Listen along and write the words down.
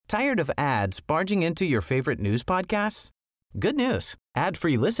Tired of ads barging into your favorite news podcasts? Good news.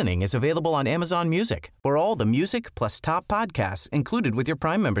 Ad-free listening is available on Amazon Music for all the music plus top podcasts included with your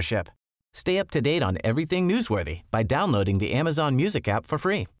Prime membership. Stay up to date on everything newsworthy by downloading the Amazon Music app for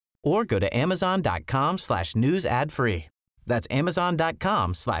free or go to amazon.com/news ad free. That's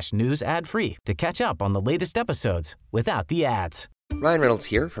amazon.com/news ad free to catch up on the latest episodes without the ads. Ryan Reynolds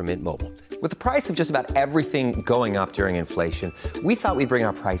here from Mint Mobile. With the price of just about everything going up during inflation, we thought we'd bring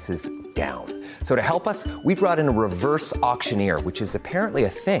our prices down. So to help us, we brought in a reverse auctioneer, which is apparently a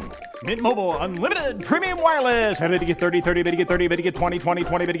thing. Mint Mobile Unlimited Premium Wireless. How to get 30, 30, bit to get 30, bit to get 20, 20,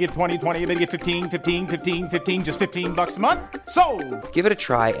 20, bit to get 20, 20, bit to get 15, 15, 15, 15, just $15 a month? Sold! Give it a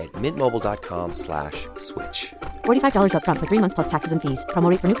try at mintmobile.com/switch. $45 up front for 3 months plus taxes and fees. Promo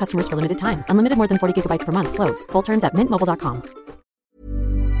rate for new customers for limited time. Unlimited more than 40 gigabytes per month. Slows full terms at mintmobile.com.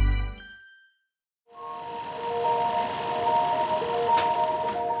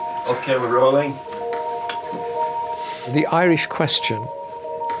 Okay, we're rolling. The Irish question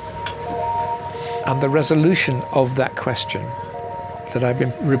and the resolution of that question that I've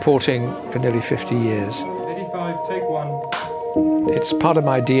been reporting for nearly 50 years. 85, take one. It's part of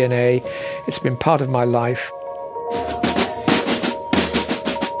my DNA. It's been part of my life.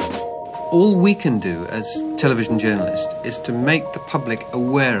 All we can do as television journalists is to make the public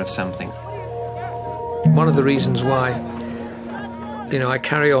aware of something. One of the reasons why, I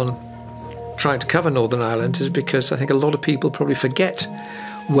carry on trying to cover Northern Ireland is because I think a lot of people probably forget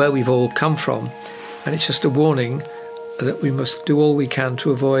where we've all come from. And it's just a warning that we must do all we can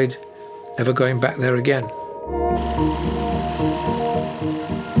to avoid ever going back there again.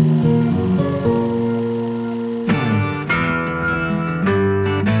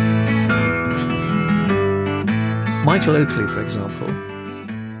 Michael Oakley, for example,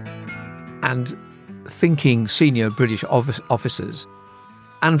 and thinking senior British officers,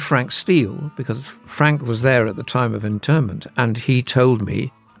 and Frank Steele, because Frank was there at the time of internment, and he told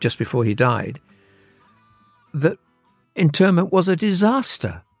me, just before he died, that internment was a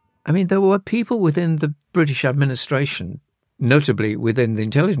disaster. I mean, there were people within the British administration, notably within the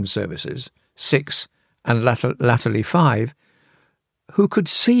intelligence services, 6 and latterly 5, who could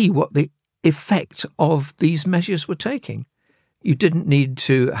see what the effect of these measures were taking. You didn't need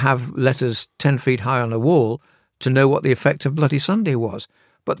to have letters 10 feet high on a wall to know what the effect of Bloody Sunday was.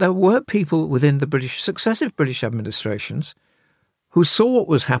 But there were people within the successive British administrations who saw what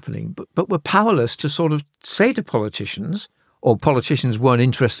was happening, but were powerless to sort of say to politicians, or politicians weren't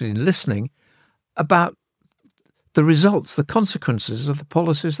interested in listening, about the results, the consequences of the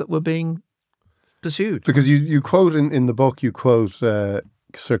policies that were being pursued. Because you quote in the book, you quote Sir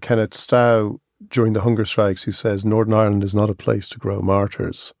Kenneth Stow during the hunger strikes, who says Northern Ireland is not a place to grow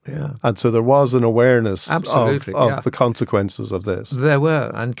martyrs. Yeah. And so there was an awareness of yeah. the consequences of this. There were,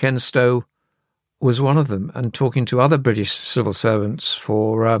 and Ken Stow was one of them. And talking to other British civil servants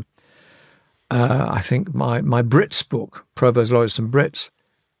for, I think, my Brits book, Provost Loyalists and Brits,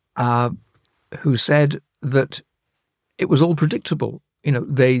 who said that it was all predictable.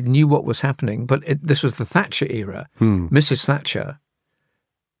 They knew what was happening, but this was the Thatcher era. Mrs. Thatcher,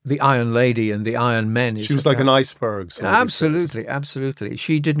 the Iron Lady and the Iron Men. She was like an iceberg. Absolutely.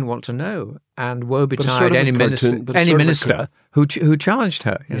 She didn't want to know, and woe betide any minister who challenged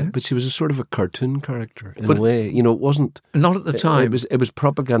her. Yeah, but she was a sort of a cartoon character in a way. It wasn't. Not at the time. It was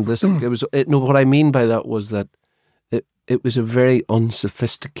propagandistic. What I mean by that was that it was a very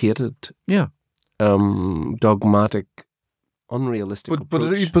unsophisticated, dogmatic, unrealistic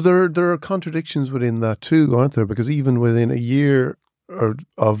approach. But there are contradictions within that too, aren't there? Because even within a year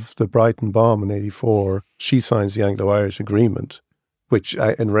of the Brighton bomb in '84, she signs the Anglo-Irish Agreement, which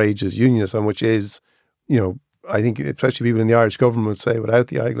enrages unionists, and which is, I think especially people in the Irish government would say, without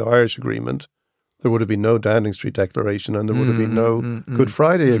the Anglo-Irish Agreement, there would have been no Downing Street Declaration, and there would have been no Good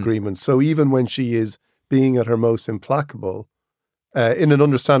Friday Agreement. So even when she is being at her most implacable, in an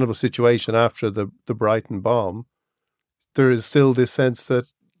understandable situation after the Brighton bomb, there is still this sense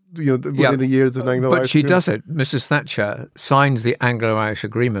that, within a year, there's an Anglo-Irish But she Agreement. does it. Mrs. Thatcher signs the Anglo-Irish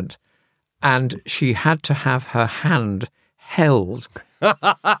Agreement, and she had to have her hand held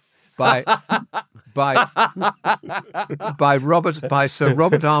by Sir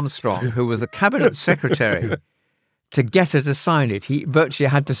Robert Armstrong, who was the cabinet secretary, to get her to sign it. He virtually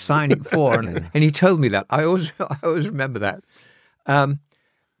had to sign it for her, and he told me that. I always remember that.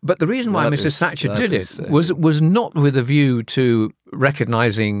 But the reason why Mrs. Thatcher did it was not with a view to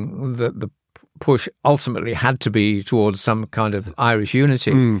recognising that the push ultimately had to be towards some kind of Irish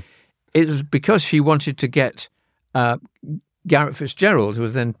unity. It was because she wanted to get Garret Fitzgerald, who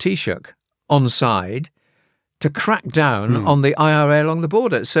was then Taoiseach, on side to crack down on the IRA along the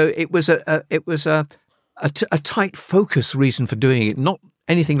border. So it was a tight focus reason for doing it, not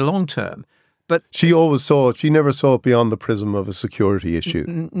anything long term. But she always saw it. She never saw it beyond the prism of a security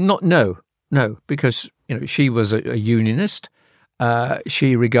issue. No, because she was a unionist.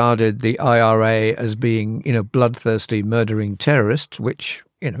 She regarded the IRA as being bloodthirsty, murdering terrorists, which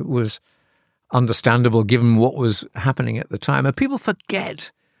was understandable given what was happening at the time. And people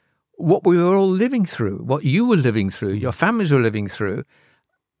forget what we were all living through, what you were living through, your families were living through,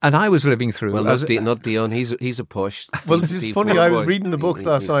 and I was living through. Well, not Dion. He's a posh. Well, it's funny. I was reading the book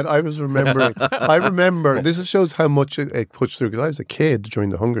last night. I was remembering. I remember. This shows how much it pushed through, because I was a kid during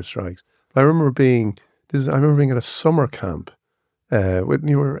the hunger strikes. I remember being at a summer camp when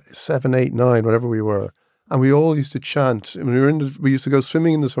you were 7, 8, 9, whatever we were, and we all used to chant. I mean, we used to go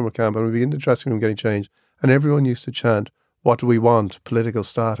swimming in the summer camp, and we'd be in the dressing room getting changed, and everyone used to chant, "What do we want? Political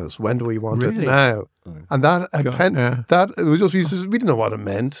status. When do we want it now?" And that it was just we didn't know what it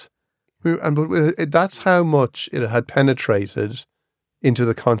meant, that's how much it had penetrated into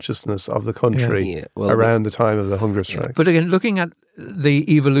the consciousness of the country around the time of the hunger strike. Yeah. But again, looking at the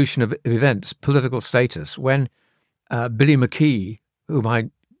evolution of events, political status, when Billy McKee, whom I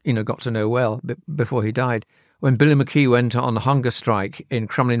got to know well before he died, when Billy McKee went on a hunger strike in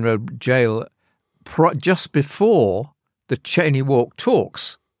Crumlin Road Jail just before the Cheney Walk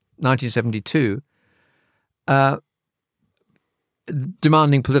talks, 1972,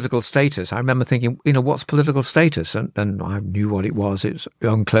 demanding political status. I remember thinking, what's political status? And I knew what it was. It was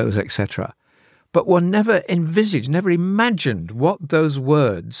young clothes, etc. But one never envisaged, never imagined what those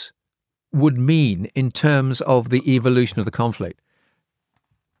words would mean in terms of the evolution of the conflict.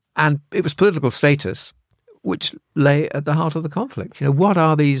 And it was political status which lay at the heart of the conflict. What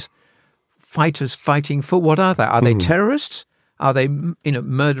are these fighters fighting for? What are they? Are they terrorists? Are they,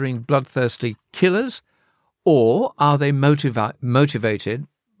 murdering bloodthirsty killers? Or are they motivated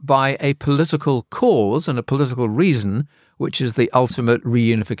by a political cause and a political reason, which is the ultimate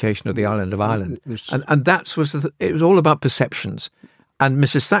reunification of the island of Ireland? And it was all about perceptions. And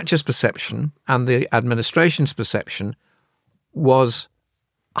Mrs. Thatcher's perception and the administration's perception was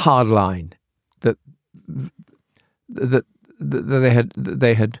hardline, that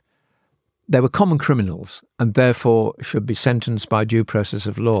they were common criminals and therefore should be sentenced by due process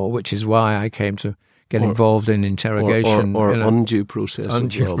of law, which is why I came to get involved in interrogation or undue process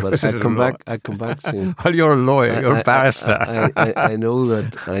of law. But I come back to. Well, you're a lawyer. You're a barrister. I know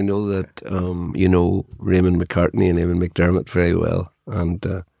that. Raymond McCartney and Eamon McDermott very well,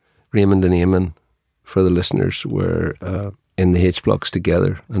 and Raymond and Eamon, for the listeners, were in the H blocks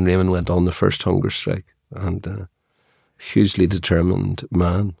together, and Raymond went on the first hunger strike, and hugely determined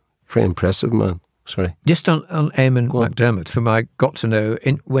man, very impressive man. Sorry. Just on Eamon McDermott, whom I got to know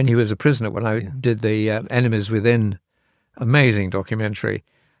when he was a prisoner, when I did the Enemies Within, amazing documentary.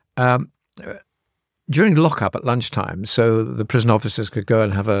 During lockup at lunchtime, so the prison officers could go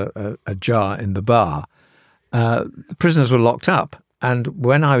and have a jar in the bar, the prisoners were locked up. And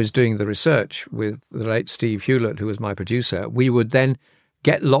when I was doing the research with the late Steve Hewlett, who was my producer, we would then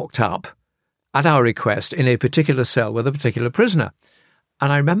get locked up at our request in a particular cell with a particular prisoner.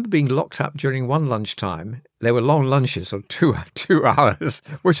 And I remember being locked up during one lunchtime. There were long lunches of 2 hours,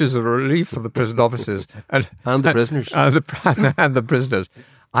 which is a relief for the prison officers and the prisoners. And the prisoners.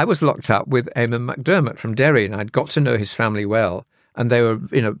 I was locked up with Eamon McDermott from Derry, and I'd got to know his family well. And they were,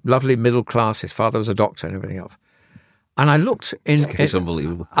 lovely middle class. His father was a doctor and everything else. And I looked in. It's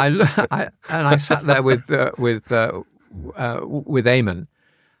unbelievable. I sat there with Eamon.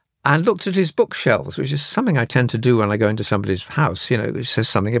 And looked at his bookshelves, which is something I tend to do when I go into somebody's house, which says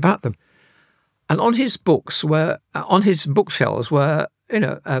something about them. And on his bookshelves were,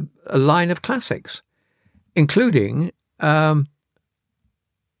 a line of classics, including, The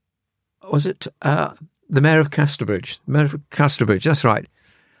Mayor of Casterbridge? The Mayor of Casterbridge, that's right.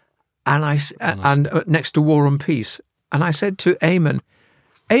 And next to War and Peace. And I said to Eamon,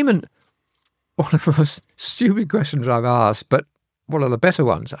 one of the most stupid questions I've asked, but one of the better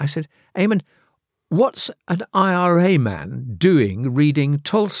ones. I said, Eamon, what's an IRA man doing reading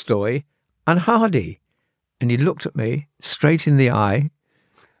Tolstoy and Hardy? And he looked at me straight in the eye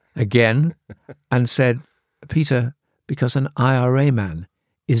again and said, Peter, because an IRA man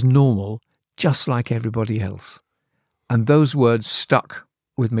is normal just like everybody else. And those words stuck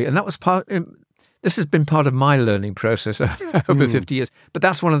with me. And that was this has been part of my learning process over 50 years. But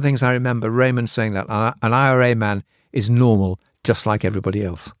that's one of the things I remember, Raymond saying that an IRA man is normal just like everybody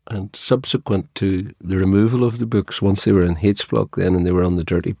else. And subsequent to the removal of the books, once they were in H Block then and they were on the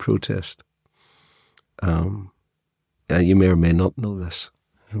Dirty Protest, you may or may not know this,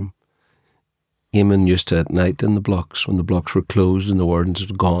 Eamon used to, at night in the blocks, when the blocks were closed and the wardens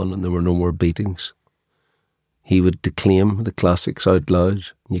had gone and there were no more beatings, he would declaim the classics out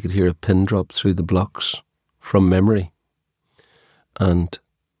loud. And you could hear a pin drop through the blocks from memory. And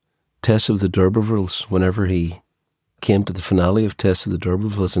Tess of the D'Urbervilles, whenever he came to the finale of Tess of the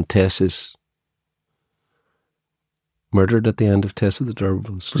D'Urbervilles, and Tess is murdered at the end of Tess of the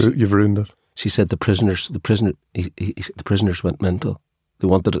D'Urbervilles. You've ruined it. She said the prisoners went mental. They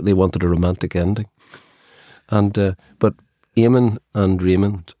wanted a romantic ending. And but Eamon and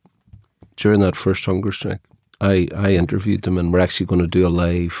Raymond, during that first hunger strike, I interviewed them, and we're actually going to do a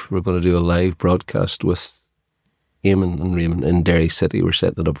live broadcast with Eamon and Raymond in Derry City. We're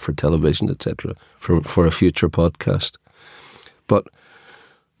setting it up for television, etc., for a future podcast. But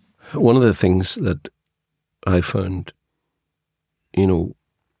one of the things that I found,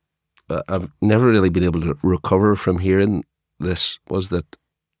 I've never really been able to recover from hearing this, was that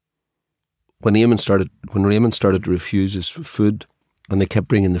when Raymond started to refuse his food, and they kept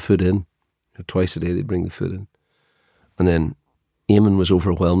bringing the food in, twice a day they'd bring the food in, and then Eamon was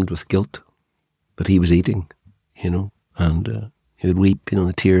overwhelmed with guilt that he was eating, and he would weep,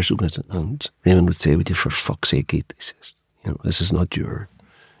 the tears would come, and Raymond would say, "Would you for fuck's sake eat?" He says, "This is not your,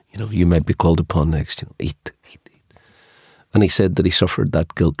 you might be called upon next, eat." And he said that he suffered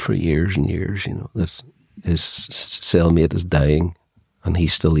that guilt for years and years, that his cellmate is dying and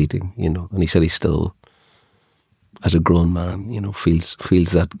he's still eating, and he said he still, as a grown man, feels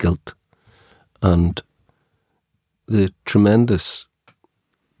that guilt. And the tremendous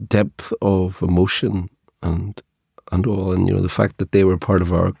depth of emotion and all, and the fact that they were part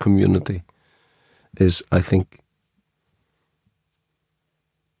of our community is, I think,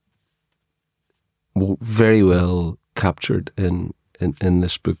 very well captured in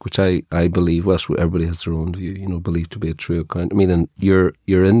this book, which I believe, well, everybody has their own view, believe to be a true account. I mean, in your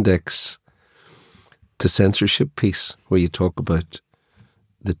index to censorship piece, where you talk about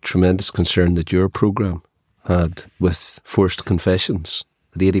the tremendous concern that your programme had with forced confessions,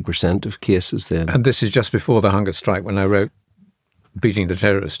 that 80% of cases then... And this is just before the hunger strike, when I wrote Beating the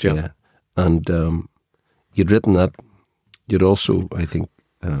Terrorist, yeah. And you'd written that. You'd also, I think,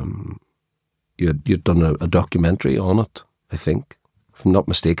 you'd done a documentary on it, I think. If I'm not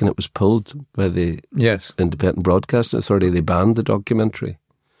mistaken, it was pulled by the Independent Broadcasting Authority. They banned the documentary.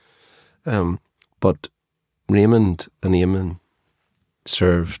 But Raymond and Eamon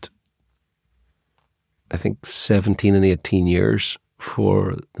served, I think, 17 and 18 years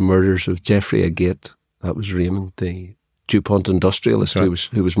for the murders of Geoffrey Agate. That was Raymond, the DuPont industrialist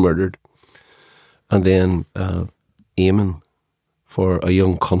who was murdered. And then Eamon for a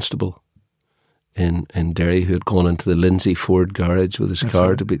young constable in Derry who had gone into the Lindsay Ford garage with his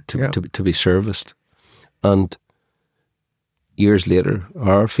car to be serviced. And years later,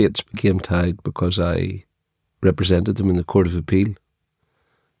 our fates became tied because I represented them in the Court of Appeal.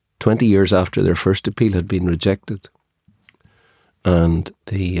 20 years after their first appeal had been rejected, and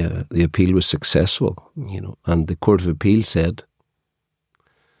the appeal was successful, and the Court of Appeal said,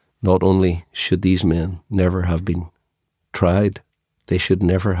 not only should these men never have been tried, they should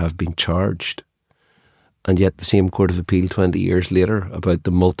never have been charged. And yet the same Court of Appeal 20 years later, about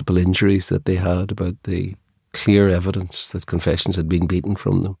the multiple injuries that they had, about the clear evidence that confessions had been beaten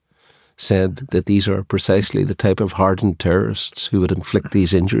from them, said that these are precisely the type of hardened terrorists who would inflict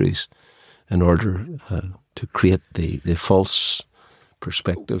these injuries in order to create the false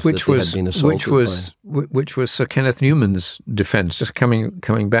perspective that they had been assaulted which was Sir Kenneth Newman's defence, just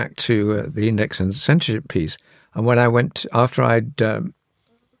coming back to the index and censorship piece. And when I went, after I'd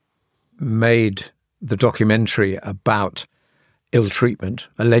made the documentary about ill-treatment,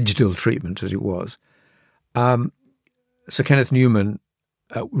 alleged ill-treatment as it was, Sir Kenneth Newman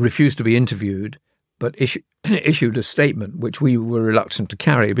refused to be interviewed, but issued a statement which we were reluctant to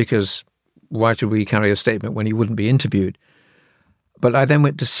carry, because why should we carry a statement when he wouldn't be interviewed? But I then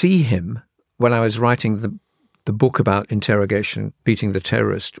went to see him when I was writing the book about interrogation, Beating the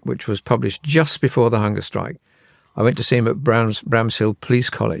Terrorist, which was published just before the hunger strike. I went to see him at Bramshill Police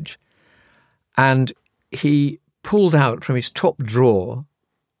College, and he pulled out from his top drawer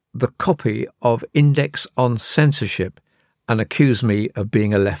the copy of Index on Censorship and accused me of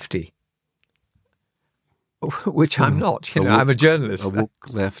being a lefty, which I'm not. I'm a journalist. A woke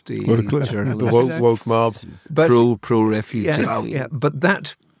lefty journalist. The woke mob. Pro-refugee. Yeah, but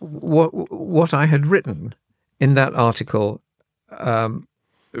that, what I had written in that article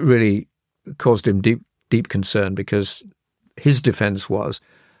really caused him deep concern, because his defence was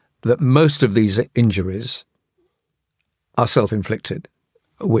that most of these injuries are self-inflicted,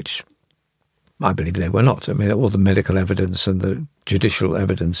 which I believe they were not. I mean, all the medical evidence and the judicial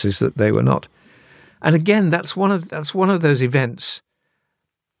evidence is that they were not. And again, that's one of those events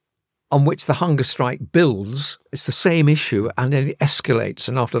on which the hunger strike builds. It's the same issue, and then it escalates.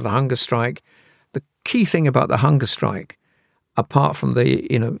 And after the hunger strike, the key thing about the hunger strike, apart from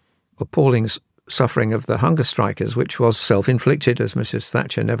the appalling suffering of the hunger strikers, which was self-inflicted, as Mrs.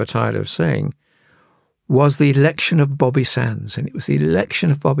 Thatcher never tired of saying, was the election of Bobby Sands. And it was the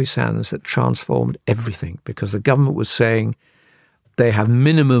election of Bobby Sands that transformed everything, because the government was saying they have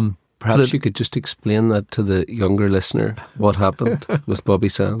minimum... Perhaps you could just explain that to the younger listener, what happened with Bobby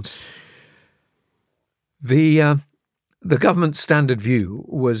Sands. The government's standard view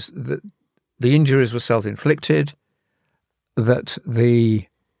was that the injuries were self-inflicted, that the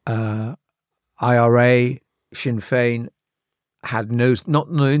IRA, Sinn Féin had no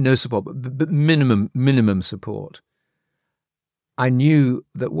support, but minimum support. I knew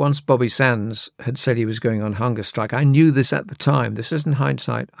that once Bobby Sands had said he was going on hunger strike, I knew this at the time, this isn't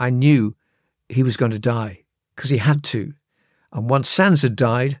hindsight, I knew he was going to die because he had to. And once Sands had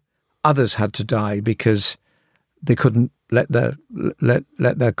died, others had to die because they couldn't let their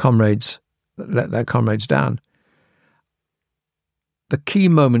comrades down. The key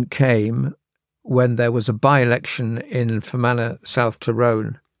moment came when there was a by-election in Fermanagh, South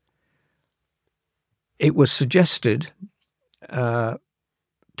Tyrone. It was suggested to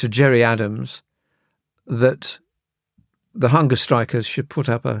Gerry Adams that the hunger strikers should put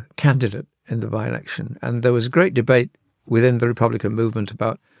up a candidate in the by-election. And there was great debate within the Republican movement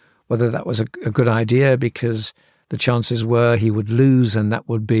about whether that was a good idea, because the chances were he would lose, and that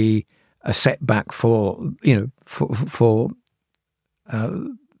would be a setback for the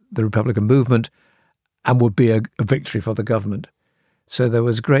Republican movement, and would be a victory for the government. So there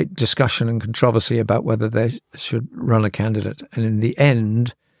was great discussion and controversy about whether they should run a candidate. And in the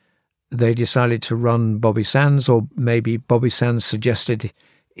end, they decided to run Bobby Sands, or maybe Bobby Sands suggested,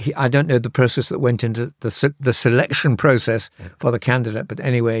 I don't know the process that went into the selection process for the candidate, but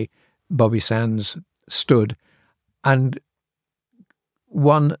anyway, Bobby Sands stood and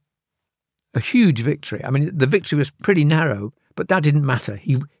won a huge victory. I mean, the victory was pretty narrow, but that didn't matter.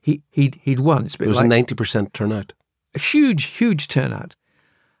 He'd won. It was a 90% turnout. A huge turnout.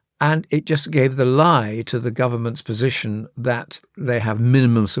 And it just gave the lie to the government's position that they have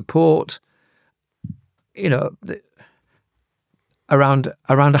minimum support. Around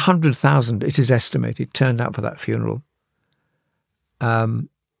 100,000, it is estimated, turned out for that funeral. Turned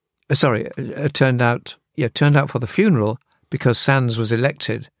out for the funeral because Sands was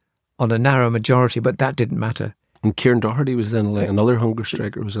elected on a narrow majority, but that didn't matter. And Kieran Doherty was then another hunger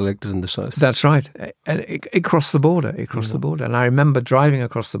striker was elected in the south. That's right. And it crossed the border. The border. And I remember driving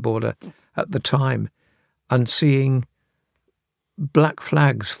across the border at the time and seeing black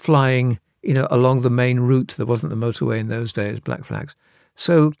flags flying, along the main route. There wasn't the motorway in those days, black flags.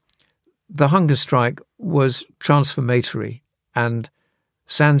 So the hunger strike was transformatory, and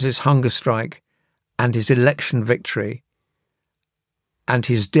Sands's hunger strike and his election victory and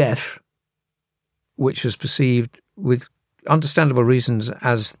his death, which was perceived with understandable reasons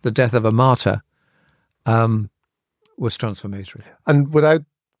as the death of a martyr, was transformatory. And without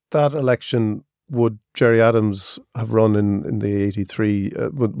that election, would Gerry Adams have run in the 83?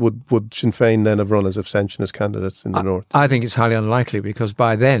 Would Sinn Féin then have run as abstentionist candidates in the north? I think it's highly unlikely, because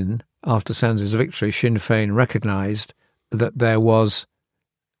by then, after Sands' victory, Sinn Féin recognised that there was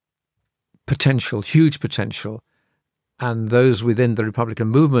potential, huge potential, and those within the Republican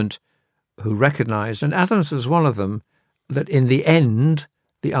movement who recognised, and Adams was one of them, that in the end,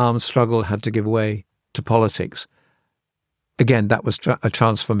 the armed struggle had to give way to politics. Again, that was a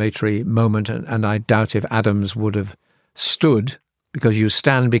transformatory moment, and I doubt if Adams would have stood, because you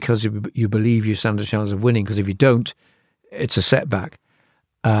stand because you believe you stand a chance of winning, because if you don't, it's a setback.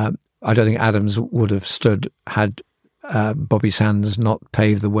 I don't think Adams would have stood had Bobby Sands not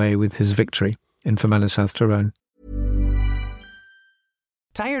paved the way with his victory in Fermanagh, South Tyrone.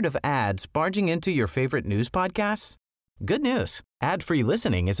 Tired of ads barging into your favorite news podcasts? Good news. Ad-free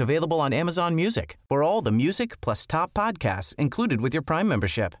listening is available on Amazon Music for all the music plus top podcasts included with your Prime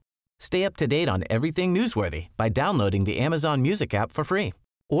membership. Stay up to date on everything newsworthy by downloading the Amazon Music app for free,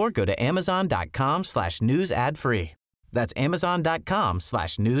 or go to amazon.com/news ad free. That's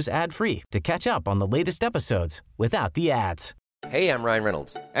amazon.com/news ad free to catch up on the latest episodes without the ads. Hey, I'm Ryan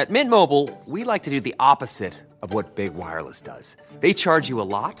Reynolds. At Mint Mobile, we like to do the opposite of what Big Wireless does. They charge you a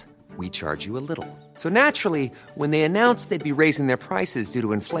lot, we charge you a little. So naturally, when they announced they'd be raising their prices due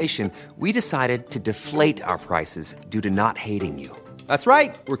to inflation, we decided to deflate our prices due to not hating you. That's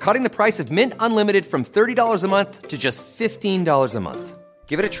right. We're cutting the price of Mint Unlimited from $30 a month to just $15 a month.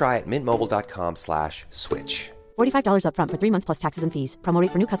 Give it a try at mintmobile.com/switch. $45 upfront for 3 months plus taxes and fees. Promo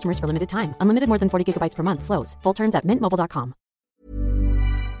rate for new customers for limited time. Unlimited more than 40 gigabytes per month. Slows full terms at mintmobile.com.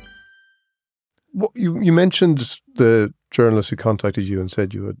 What, you mentioned the journalist who contacted you and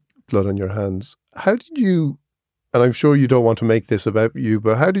said you had blood on your hands. How did you, and I'm sure you don't want to make this about you,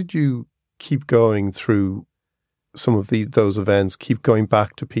 but how did you keep going through some of those events, keep going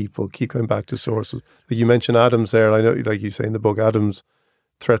back to people, keep going back to sources? Like you mentioned Adams there. I know, like you say in the book, Adams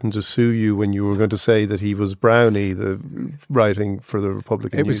threatened to sue you when you were going to say that he was Brownie, the writing for the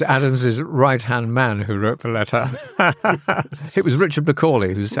Republican It was Adams's right-hand man who wrote the letter. It was Richard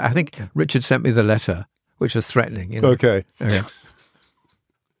Macaulay, I think Richard sent me the letter, which was threatening. You know? Okay.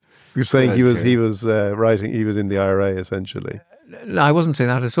 You're saying he was writing, he was in the IRA, essentially. No, I wasn't saying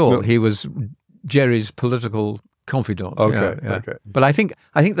that at all. No. He was Jerry's political confidant. Okay, yeah. okay. But I think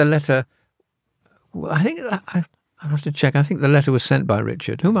the letter, I have to check. I think the letter was sent by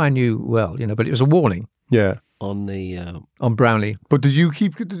Richard, whom I knew well, but it was a warning. Yeah. On Brownlee. But did you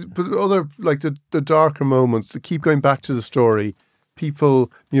keep, but other, like the darker moments, to keep going back to the story,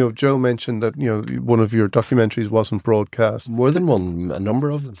 people, Joe mentioned that, one of your documentaries wasn't broadcast. More than one, a number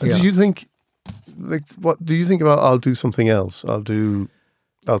of them. Yeah. Did you think, what do you think about, I'll do something else?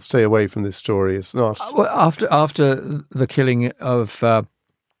 I'll stay away from this story. It's not. Well, after the killing of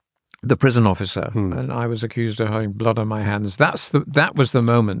the prison officer, and I was accused of having blood on my hands. That was the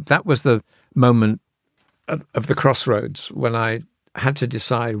moment. That was the moment of the crossroads when I had to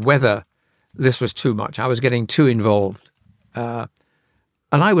decide whether this was too much. I was getting too involved, and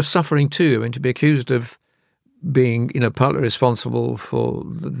I was suffering too. I mean, to be accused of being, partly responsible for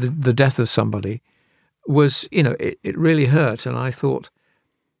the death of somebody was, it really hurt. And I thought,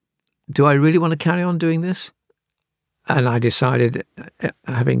 do I really want to carry on doing this? And I decided,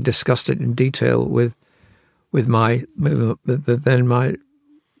 having discussed it in detail with my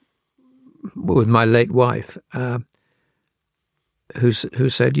late wife, who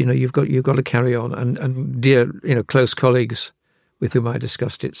said, you've got to carry on, and dear, close colleagues with whom I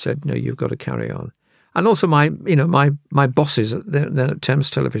discussed it said, you've got to carry on, and also my bosses at Thames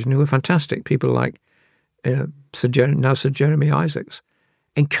Television, who were fantastic people like Sir Jeremy Isaacs,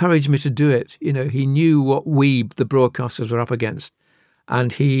 encouraged me to do it. He knew what we, the broadcasters, were up against, and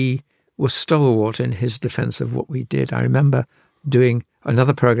he was stalwart in his defence of what we did. I remember doing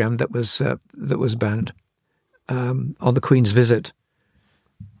another programme that was banned on the Queen's visit,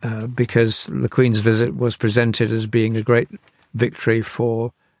 because the Queen's visit was presented as being a great victory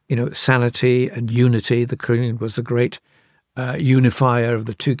for sanity and unity. The Queen was the great unifier of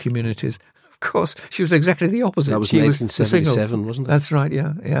the two communities. Of course, she was exactly the opposite. That was she 1977, wasn't it? That's right,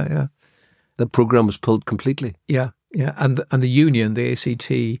 yeah. The programme was pulled completely. Yeah. And the union, the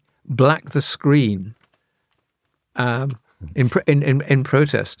ACT, blacked the screen in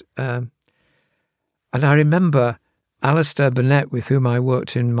protest. And I remember Alistair Burnett, with whom I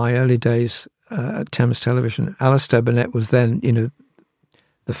worked in my early days at Thames Television. Alistair Burnett was then,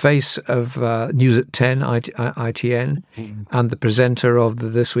 the face of News at 10, ITN, and the presenter of the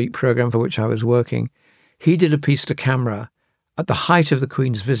This Week programme for which I was working. He did a piece to camera at the height of the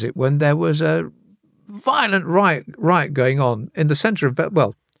Queen's visit when there was a violent riot going on in the centre of,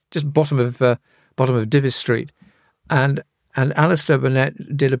 just bottom of Divis Street. And Alistair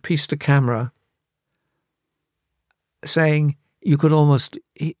Burnett did a piece to camera saying you could almost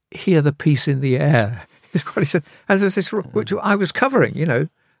hear the peace in the air. Is what he said. And there's this, which I was covering,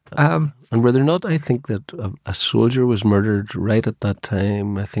 And were there not, I think, that a soldier was murdered right at that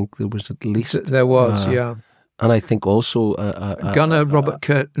time? I think there was at least... There was, yeah. And I think also... Gunner Robert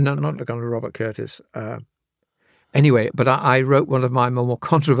Curtis... No, not the Gunner Robert Curtis. Anyway, but I wrote one of my more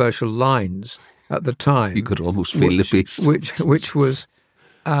controversial lines at the time. You could almost feel the piece. Which was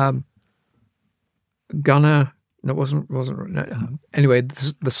Gunner... No, it wasn't... No, anyway,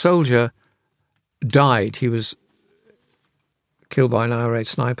 the soldier died. He was killed by an IRA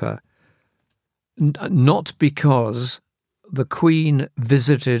sniper, not because the Queen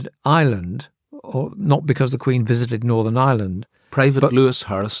visited Ireland, or not because the Queen visited Northern Ireland. Private Lewis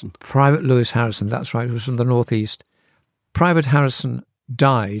Harrison. Private Lewis Harrison, that's right, he was from the northeast. Private Harrison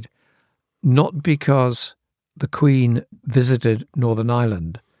died not because the Queen visited Northern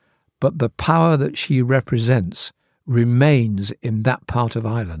Ireland, but the power that she represents remains in that part of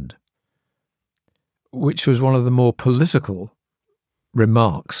Ireland, which was one of the more political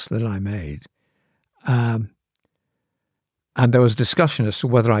remarks that I made. And there was discussion as to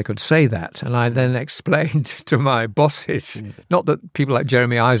whether I could say that. And I then explained to my bosses, not that people like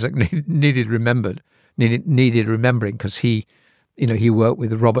Jeremy Isaac needed remembering, because he worked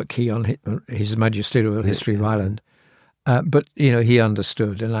with Robert Key on his Majesty History of Ireland. But, he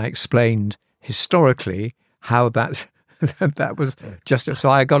understood. And I explained historically how that that was just so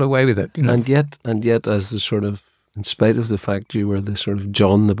I got away with it. And yet, as the sort of, in spite of the fact you were the sort of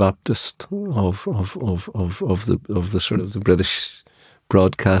John the Baptist of the sort of the British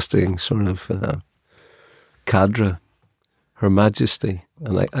broadcasting sort of cadre, Her Majesty,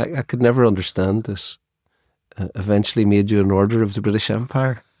 and I could never understand this, eventually made you an Order of the British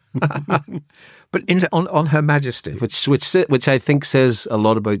Empire. But on Her Majesty, which I think says a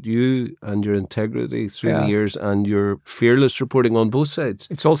lot about you and your integrity through the years and your fearless reporting on both sides.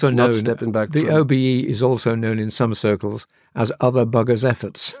 It's also known, not stepping back. The OBE is also known in some circles as other buggers'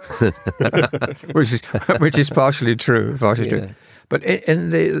 efforts, which is partially true. True. But in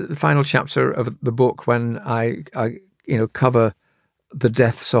the final chapter of the book, when I cover the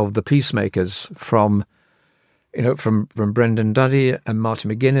deaths of the peacemakers from Brendan Duddy and Martin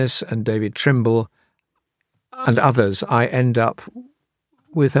McGuinness and David Trimble and others, I end up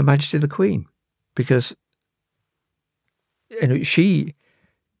with Her Majesty the Queen, because she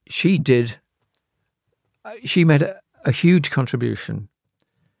made a huge contribution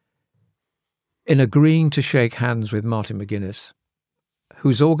in agreeing to shake hands with Martin McGuinness,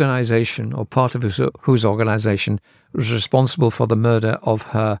 whose organisation, or part of whose organisation, was responsible for the murder of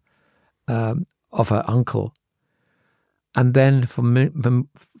her uncle. And then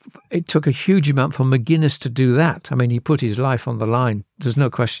it took a huge amount for McGuinness to do that. I mean, he put his life on the line. There's no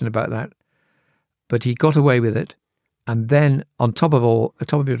question about that. But he got away with it. And then on top of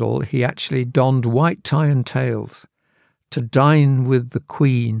it all, he actually donned white tie and tails to dine with the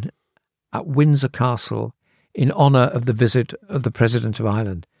Queen at Windsor Castle in honour of the visit of the President of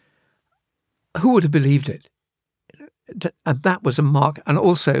Ireland. Who would have believed it? And that was a mark. And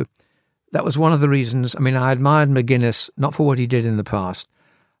also, that was one of the reasons. I mean, I admired McGuinness, not for what he did in the past,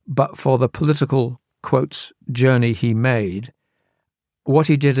 but for the political, quotes, journey he made, what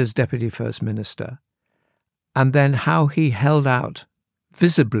he did as Deputy First Minister, and then how he held out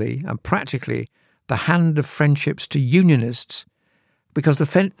visibly and practically the hand of friendships to Unionists, because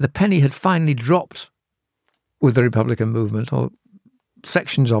the penny had finally dropped with the Republican movement, or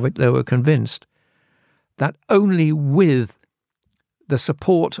sections of it. They were convinced that only with the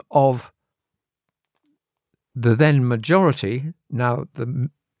support of the then majority, now the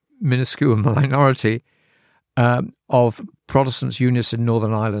minuscule minority, of Protestants, Unionists in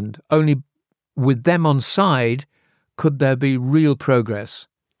Northern Ireland, only with them on side could there be real progress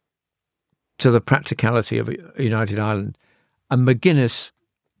to the practicality of a united Ireland. And McGuinness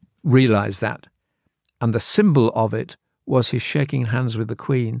realised that. And the symbol of it was his shaking hands with the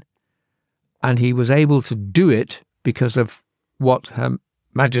Queen. And he was able to do it because of what Her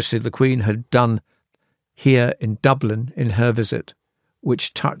Majesty the Queen had done here in Dublin in her visit,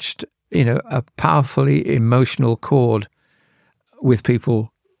 which touched, a powerfully emotional chord with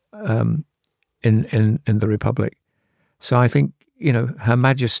people in the Republic. So I think, Her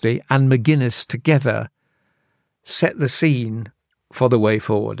Majesty and McGuinness together set the scene for the way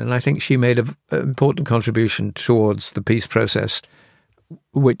forward. And I think she made an important contribution towards the peace process,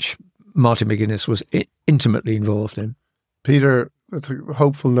 which Martin McGuinness was intimately involved in. Peter, it's a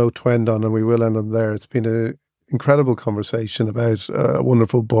hopeful note to end on, and we will end on there. It's been an incredible conversation about a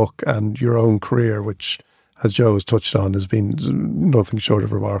wonderful book and your own career, which, as Joe has touched on, has been nothing short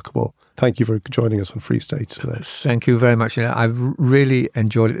of remarkable. Thank you for joining us on Free Stage today. Thank you very much. I've really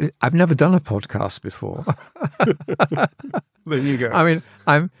enjoyed it. I've never done a podcast before. There you go. I mean,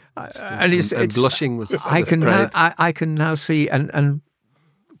 I'm blushing with I can now see, and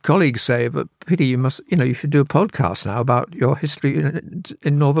colleagues say, but Peter, you should do a podcast now about your history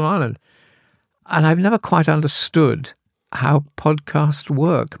in Northern Ireland. And I've never quite understood how podcasts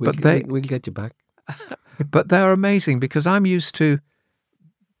work. We'll get you back. But they're amazing, because I'm used to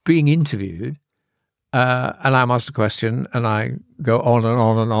being interviewed, and I'm asked a question, and I go on and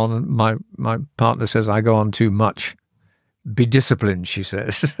on and on, and my partner says I go on too much. Be disciplined, she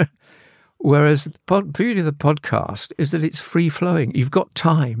says. Whereas the beauty of the podcast is that it's free-flowing. You've got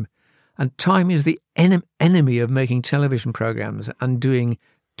time, and time is the enemy of making television programs and doing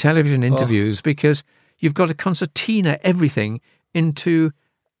television interviews, because you've got to concertina everything into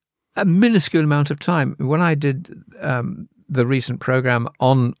a minuscule amount of time. When I did the recent program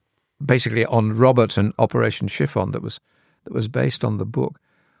on Robert and Operation Chiffon that was based on the book,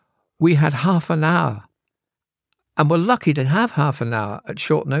 we had half an hour. And we're lucky to have half an hour at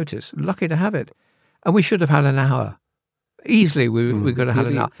short notice. Lucky to have it. And we should have had an hour. Easily we could have had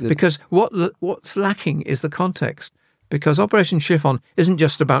an hour. Because what's lacking is the context. Because Operation Chiffon isn't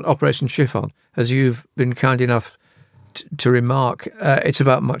just about Operation Chiffon, as you've been kind enough to remark. It's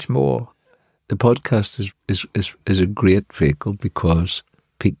about much more. The podcast is a great vehicle because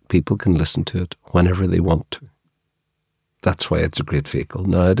people can listen to it whenever they want to. That's why it's a great vehicle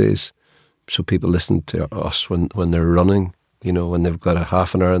nowadays. So people listen to us when they're running, when they've got a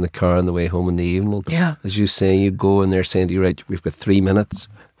half an hour in the car on the way home in the evening. Yeah. As you say, you go and they're saying to you, right, we've got 3 minutes.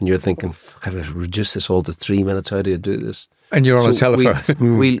 And you're thinking, can I reduce this all to 3 minutes? How do you do this? And you're on a telephone.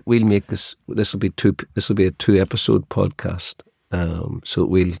 We'll make this will be a 2-episode podcast. So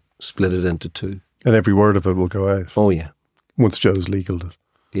we'll split it into 2. And every word of it will go out. Oh, yeah. Once Joe's legaled it.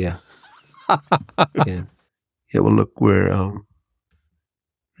 Yeah. Yeah. Yeah, well, look, we're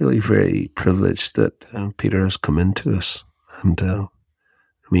really very privileged that Peter has come into us. And, the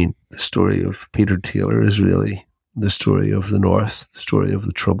story of Peter Taylor is really the story of the North, the story of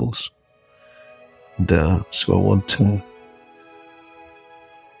the Troubles. And so I want to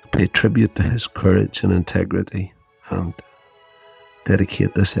pay tribute to his courage and integrity and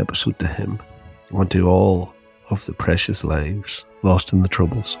dedicate this episode to him and to all of the precious lives lost in the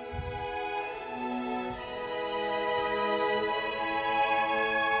Troubles.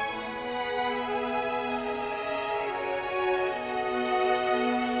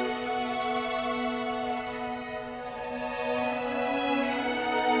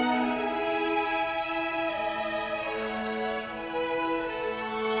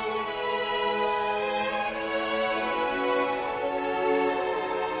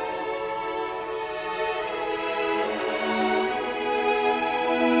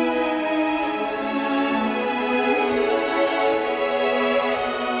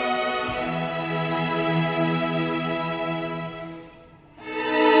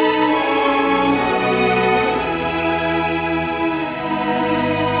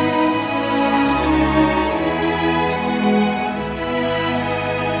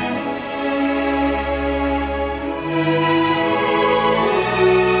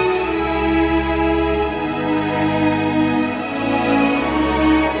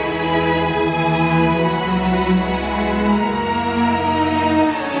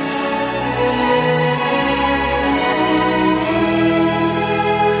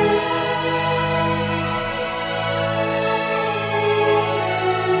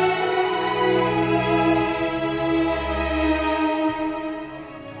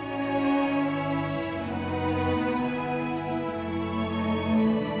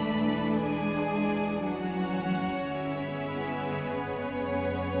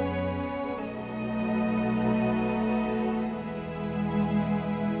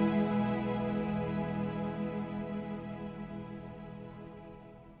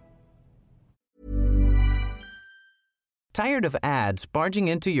 Tired of ads barging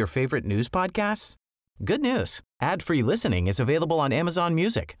into your favorite news podcasts? Good news. Ad-free listening is available on Amazon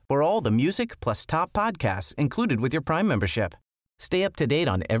Music for all the music plus top podcasts included with your Prime membership. Stay up to date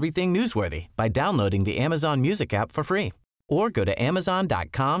on everything newsworthy by downloading the Amazon Music app for free or go to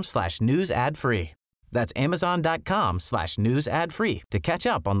amazon.com/news ad free. That's amazon.com/news ad free to catch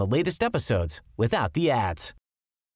up on the latest episodes without the ads.